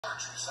So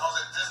I was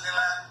at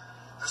Disneyland.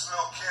 This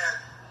little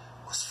kid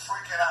was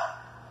freaking out,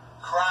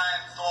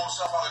 crying, throwing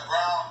himself on the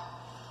ground,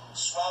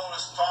 swallowed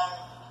his tongue,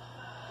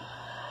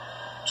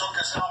 took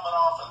his helmet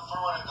off and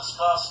threw it in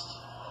disgust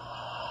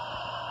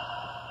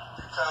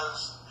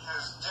because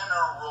his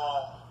dinner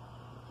roll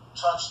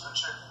touched the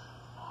chicken.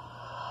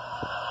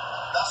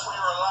 That's what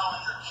you're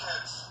allowing your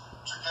kids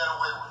to get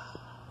away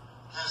with.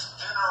 His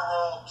dinner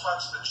roll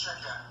touched the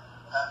chicken,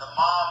 and the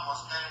mom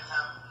was getting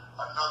him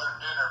another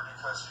dinner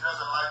because he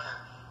doesn't like it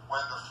when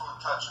the food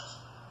touches.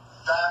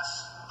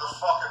 That's the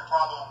fucking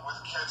problem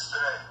with kids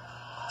today.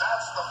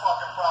 That's the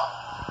fucking problem.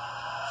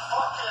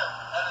 Fuck him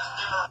and his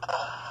dinner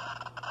roll.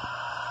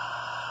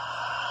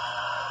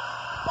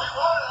 We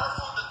wanted our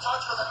food to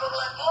touch because it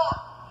looked like more.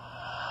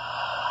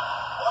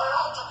 What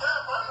else to get?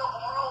 Put it como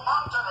un little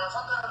mountain or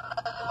something to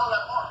make it look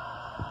like more.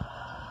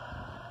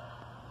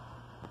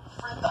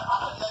 Freak the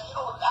out. Yeah, you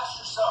know what? Ask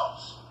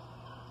yourselves.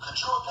 Could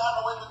you have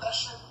gotten away with that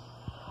shit?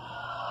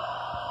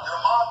 Your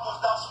mom puts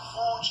down some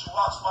food, she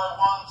walks by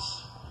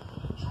once,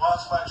 she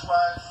walks by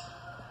twice.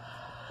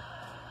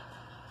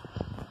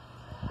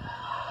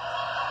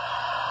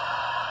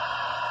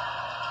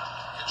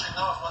 ¿Qué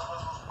chingados vas a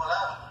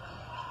superar?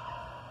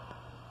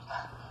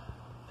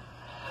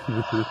 I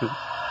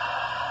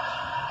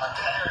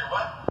can't hear you,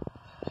 what?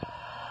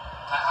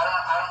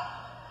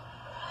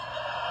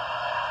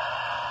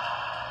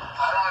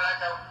 I don't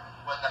like it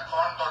with the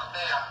corn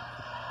tortilla.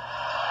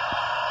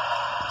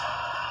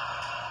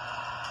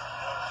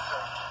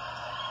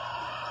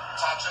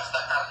 Touches the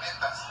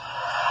carnitas.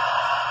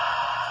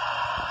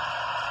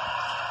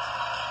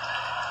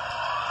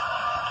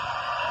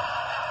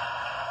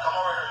 Come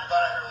over here, you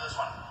gotta hear this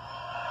one.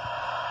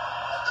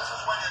 And this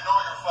is when you know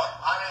you're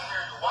fucked. I didn't hear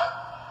you, what?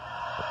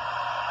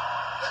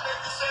 Let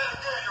me say it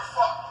again, you're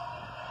fucked.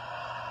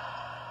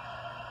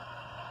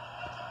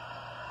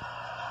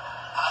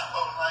 I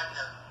don't like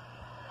it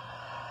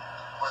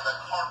when the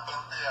corn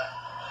tortilla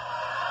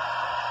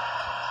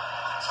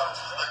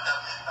touches the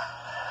carnita.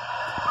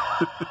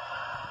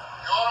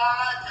 You don't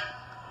like it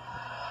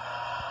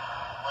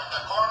when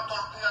the corn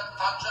tortilla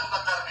touches the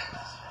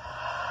carnitas.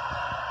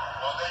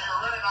 Well, then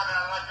you're really not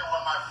gonna like it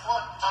when my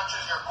foot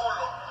touches your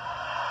culo.